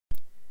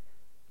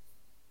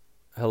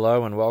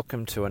Hello and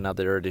welcome to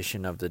another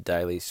edition of the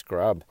Daily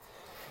Scrub.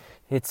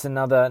 It's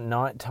another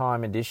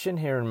nighttime edition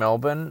here in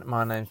Melbourne.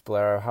 My name's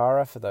Blair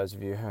O'Hara, for those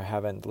of you who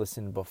haven't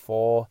listened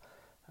before.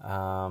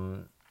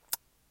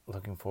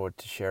 Looking forward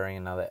to sharing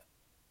another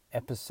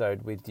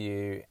episode with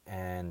you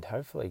and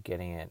hopefully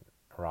getting it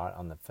right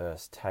on the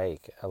first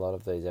take. A lot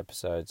of these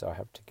episodes I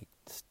have to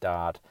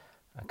start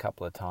a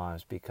couple of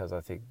times because I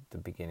think the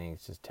beginning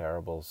is just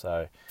terrible.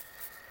 So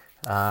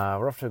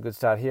we're off to a good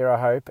start here,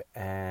 I hope,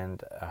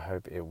 and I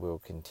hope it will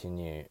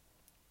continue.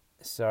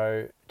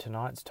 So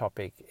tonight's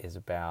topic is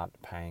about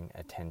paying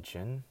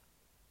attention,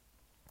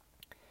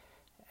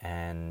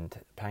 and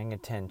paying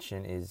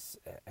attention is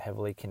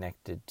heavily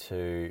connected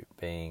to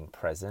being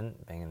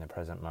present, being in the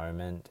present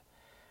moment.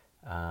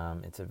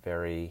 It's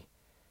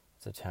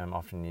a term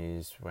often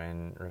used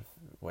when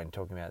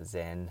talking about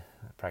Zen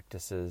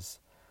practices.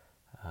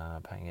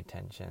 Paying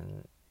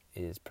attention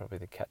is probably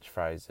the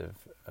catchphrase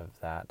of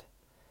that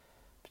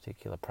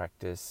particular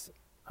practice,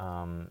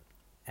 and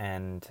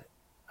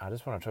I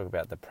just want to talk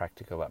about the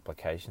practical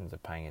applications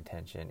of paying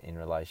attention in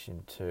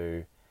relation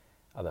to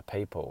other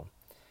people,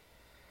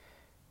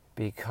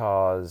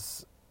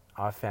 because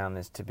I found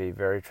this to be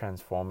very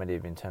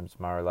transformative in terms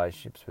of my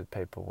relationships with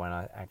people when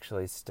I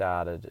actually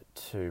started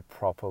to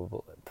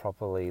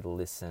properly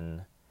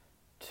listen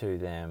to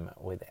them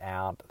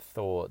without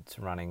thoughts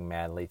running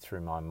madly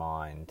through my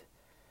mind.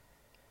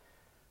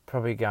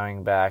 Probably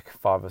going back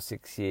 5 or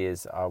 6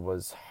 years, I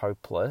was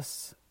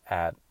hopeless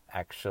at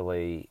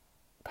actually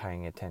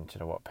paying attention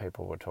to what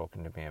people were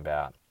talking to me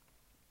about.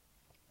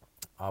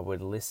 I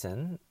would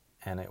listen,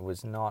 and it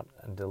was not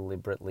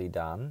deliberately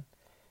done,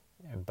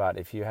 but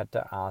if you had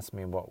to ask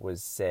me what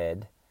was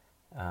said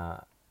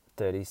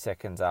 30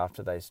 seconds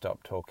after they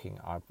stopped talking,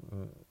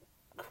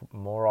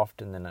 more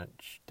often than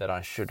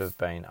I should have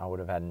been, I would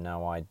have had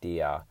no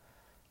idea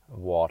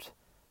what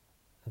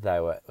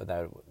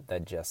they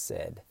just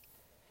said.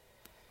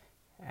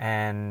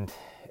 And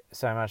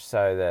so much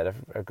so that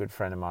a good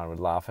friend of mine would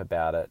laugh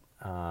about it.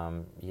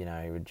 He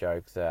would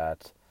joke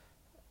that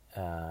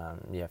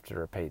you have to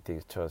repeat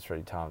things 2 or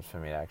 3 times for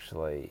me to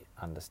actually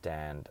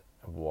understand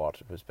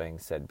what was being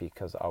said,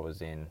 because I was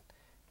in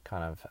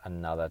kind of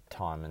another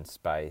time and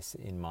space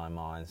in my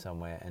mind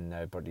somewhere, and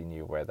nobody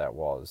knew where that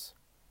was.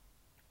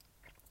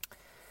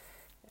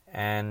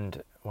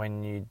 And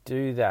when you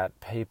do that,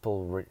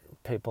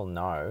 people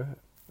know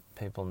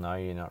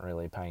you're not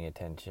really paying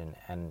attention,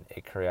 and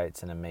it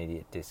creates an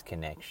immediate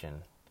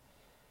disconnection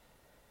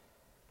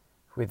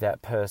with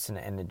that person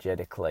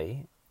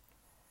energetically,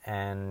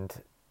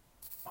 and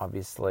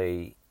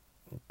obviously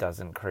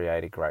doesn't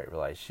create a great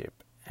relationship.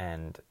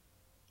 And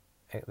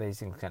these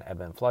things can ebb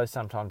and flow.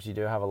 Sometimes you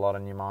do have a lot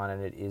on your mind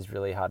and it is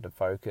really hard to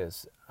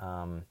focus,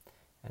 and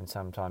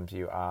sometimes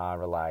you are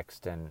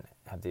relaxed and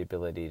have the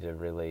ability to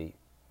really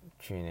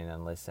tune in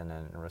and listen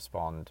and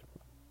respond,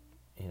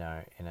 in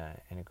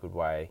a good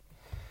way.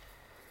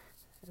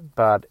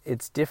 But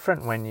it's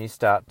different when you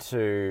start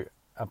to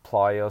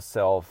apply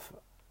yourself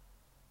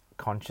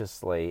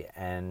consciously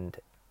and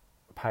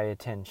pay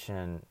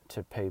attention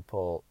to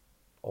people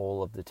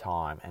all of the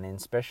time, and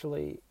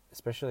especially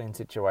in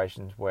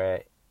situations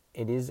where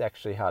it is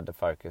actually hard to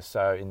focus.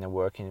 So in the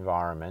work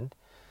environment,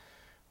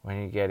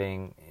 when you're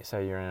in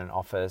an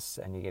office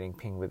and you're getting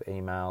pinged with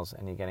emails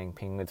and you're getting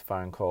pinged with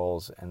phone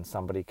calls and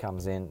somebody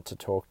comes in to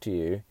talk to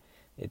you,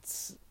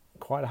 it's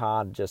quite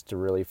hard just to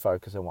really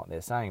focus on what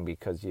they're saying,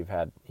 because you've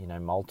had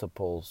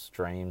multiple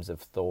streams of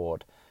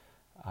thought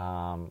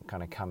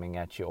kind of coming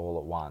at you all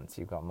at once.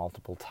 You've got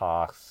multiple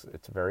tasks.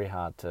 It's very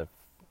hard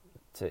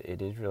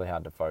it is really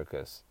hard to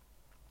focus.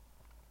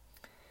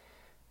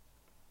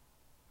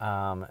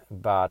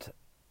 But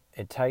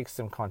it takes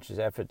some conscious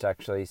effort to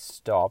actually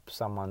stop.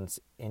 Someone's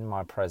in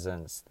my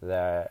presence,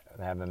 they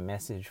have a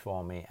message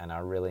for me, and I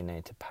really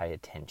need to pay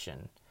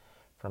attention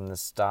from the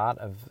start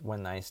of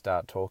when they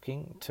start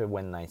talking to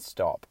when they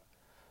stop,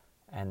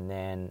 and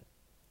then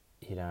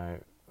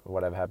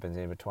whatever happens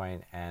in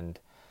between. And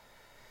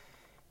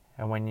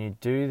when you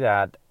do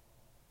that,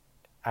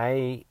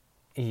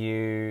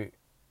 you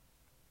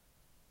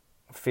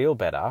feel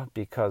better,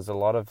 because a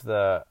lot of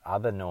the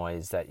other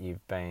noise that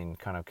you've been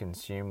kind of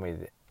consumed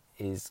with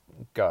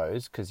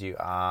goes, because you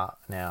are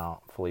now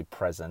fully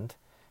present.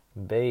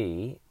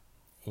 B,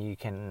 you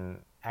can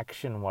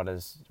action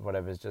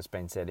whatever's just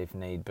been said, if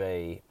need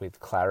be, with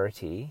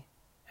clarity,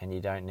 and you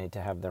don't need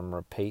to have them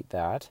repeat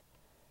that.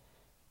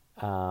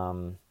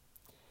 And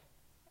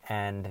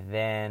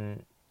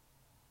then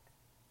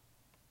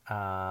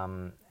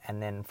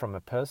from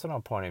a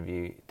personal point of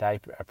view, they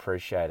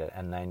appreciate it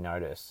and they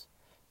notice,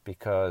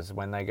 because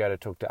when they go to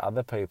talk to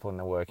other people in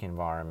the work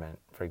environment,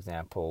 for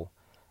example,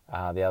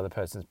 the other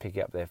person's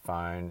picking up their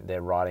phone,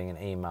 they're writing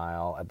an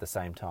email at the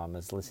same time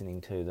as listening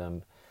to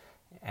them,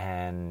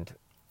 and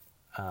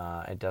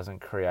it doesn't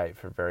create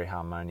for a very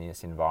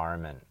harmonious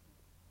environment.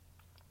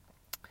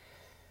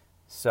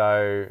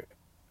 So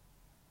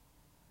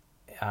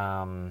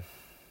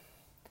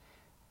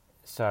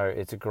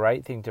it's a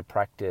great thing to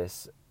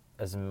practice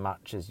as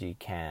much as you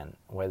can,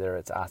 whether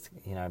it's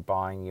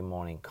buying your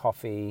morning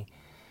coffee,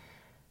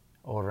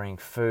 ordering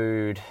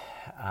food,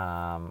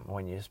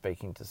 when you're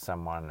speaking to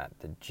someone at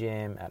the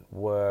gym, at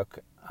work,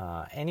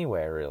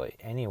 anywhere really,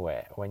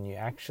 anywhere. When you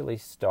actually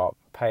stop,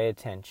 pay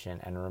attention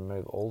and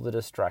remove all the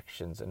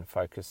distractions and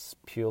focus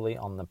purely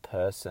on the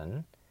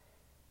person,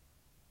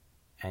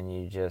 and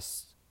you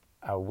just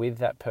are with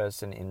that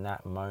person in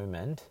that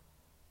moment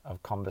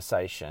of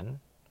conversation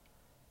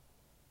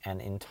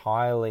and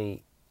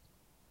entirely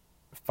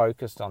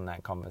focused on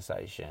that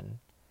conversation,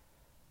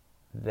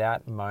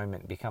 that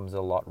moment becomes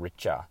a lot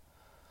richer.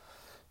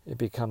 It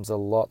becomes a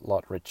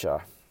lot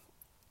richer.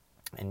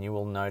 And you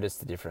will notice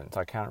the difference.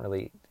 I can't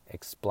really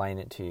explain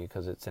it to you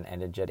because it's an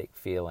energetic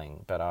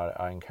feeling, but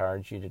I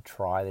encourage you to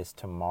try this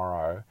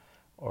tomorrow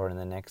or in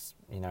the next,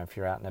 if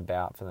you're out and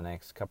about for the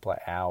next couple of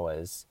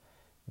hours.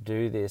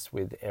 Do this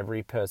with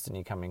every person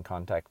you come in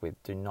contact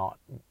with. Do not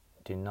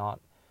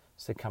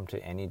succumb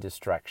to any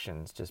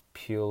distractions. Just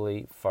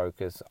purely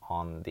focus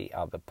on the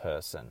other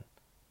person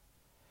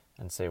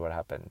and see what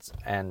happens.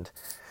 And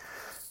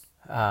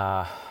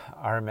I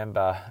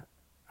remember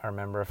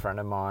a friend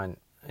of mine.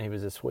 He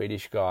was a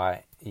Swedish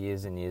guy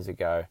years and years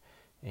ago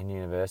in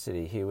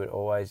university. He would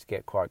always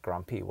get quite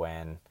grumpy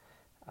when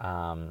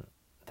the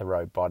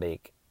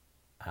robotic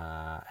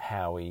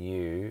 "How are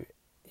you?"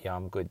 "Yeah,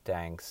 I'm good,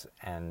 thanks,"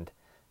 and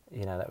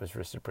that was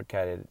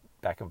reciprocated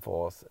back and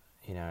forth,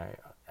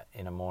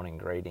 in a morning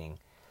greeting,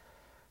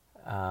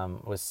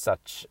 was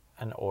such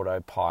an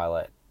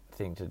autopilot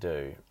thing to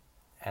do.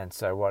 And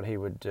so what he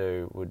would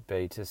do would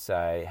be to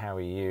say, "How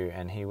are you?"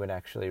 And he would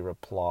actually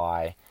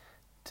reply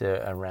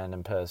to a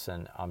random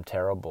person, "I'm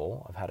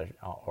terrible,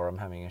 or I'm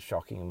having a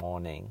shocking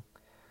morning."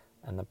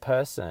 And the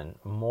person,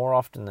 more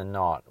often than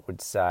not,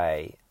 would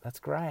say, "That's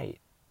great,"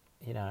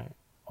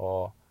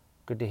 or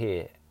 "Good to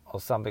hear," or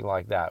something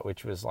like that,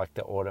 which was like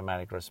the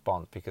automatic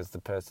response because the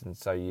person's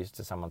so used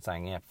to someone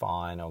saying, "Yeah,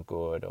 fine," or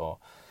 "good," or,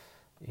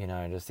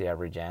 just the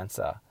average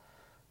answer.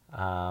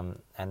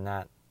 And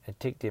that, it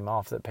ticked him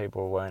off that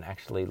people weren't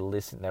actually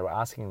listening. They were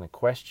asking the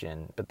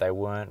question, but they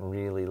weren't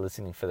really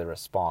listening for the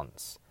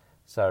response.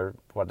 So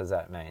what does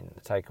that mean?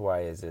 The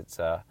takeaway is it's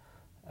a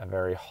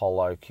very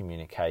hollow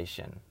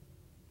communication.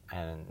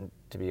 And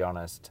to be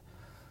honest,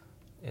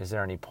 is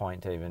there any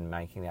point to even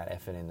making that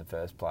effort in the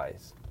first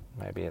place?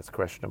 Maybe it's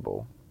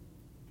questionable.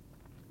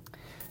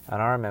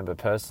 And I remember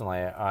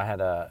personally, I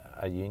had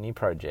a uni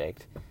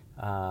project,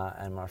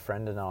 and my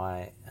friend and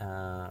I,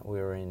 we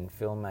were in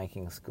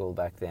filmmaking school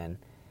back then,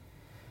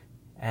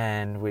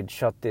 and we'd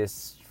shot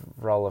this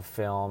roll of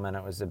film, and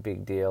it was a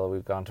big deal.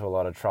 We'd gone to a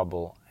lot of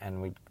trouble,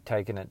 and we'd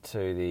taken it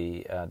to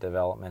the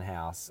development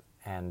house,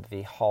 and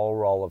the whole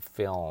roll of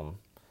film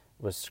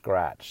was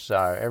scratched. So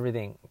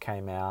everything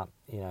came out,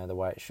 the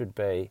way it should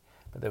be,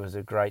 but there was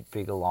a great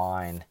big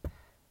line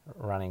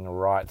running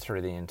right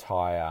through the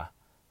entire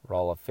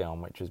roll of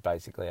film, which was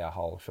basically a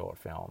whole short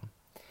film.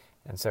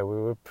 And so we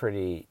were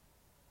pretty,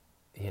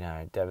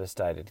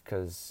 devastated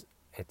because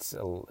it's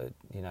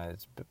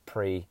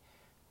pre,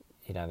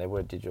 there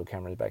were digital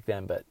cameras back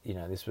then, but,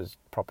 this was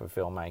proper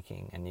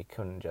filmmaking and you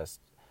couldn't just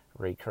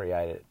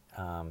recreate it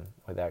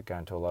without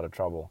going to a lot of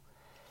trouble.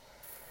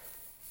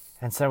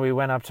 And so we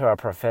went up to our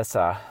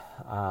professor,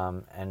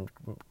 and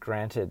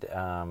granted,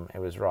 it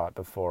was right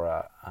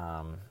before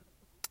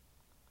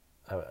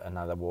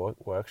another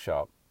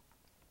workshop,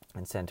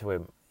 and said to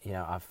him,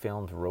 "Our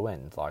film's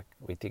ruined. Like,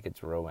 we think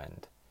it's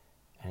ruined."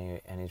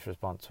 And his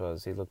response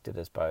was, he looked at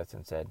us both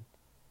and said,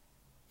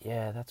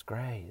 "Yeah, that's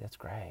great.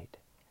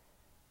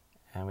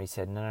 And we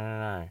said,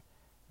 No,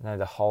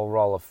 the whole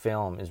roll of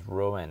film is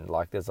ruined.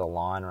 Like, there's a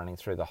line running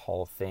through the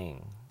whole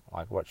thing.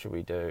 Like, what should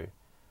we do?"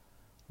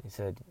 He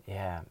said,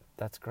 "Yeah,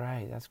 that's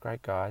great,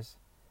 guys."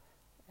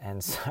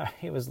 And so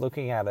he was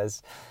looking at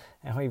us,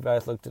 and we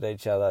both looked at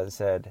each other and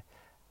said,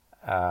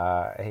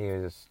 he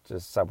was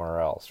just somewhere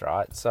else,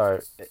 right?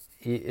 So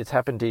it's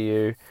happened to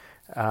you,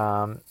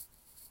 and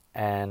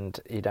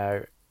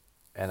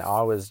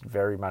I was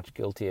very much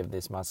guilty of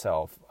this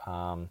myself,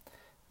 on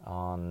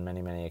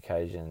many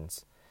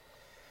occasions.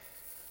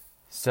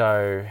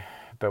 So,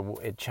 but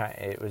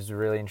it was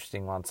really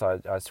interesting once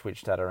I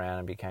switched that around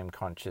and became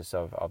conscious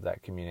of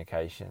that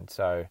communication.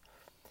 So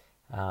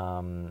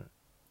I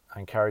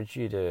encourage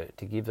you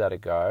to give that a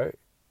go.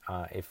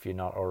 If you're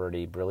not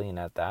already brilliant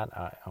at that,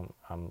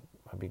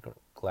 I'd be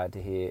glad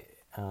to hear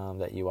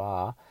that you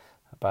are.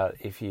 But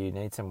if you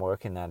need some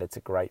work in that, it's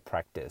a great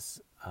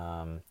practice.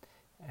 And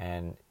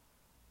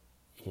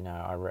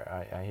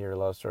I hear a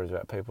lot of stories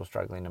about people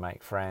struggling to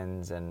make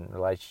friends and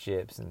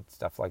relationships and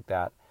stuff like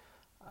that.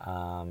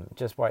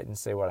 Just wait and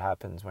see what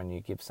happens when you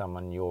give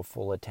someone your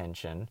full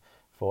attention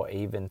for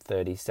even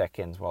 30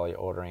 seconds while you're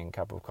ordering a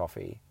cup of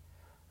coffee,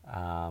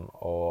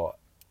 or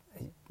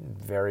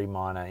very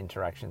minor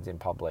interactions in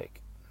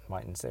public.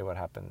 Wait and see what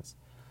happens.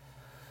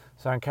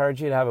 So I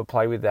encourage you to have a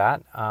play with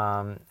that,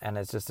 and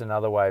it's just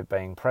another way of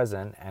being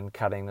present and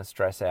cutting the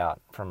stress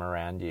out from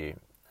around you,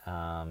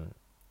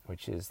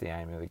 which is the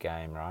aim of the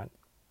game, right?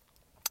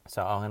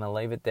 So I'm going to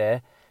leave it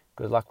there.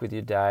 Good luck with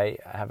your day.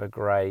 Have a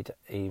great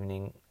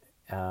evening,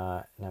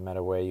 no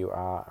matter where you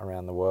are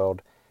around the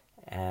world,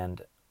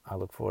 and I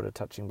look forward to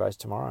touching base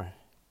tomorrow.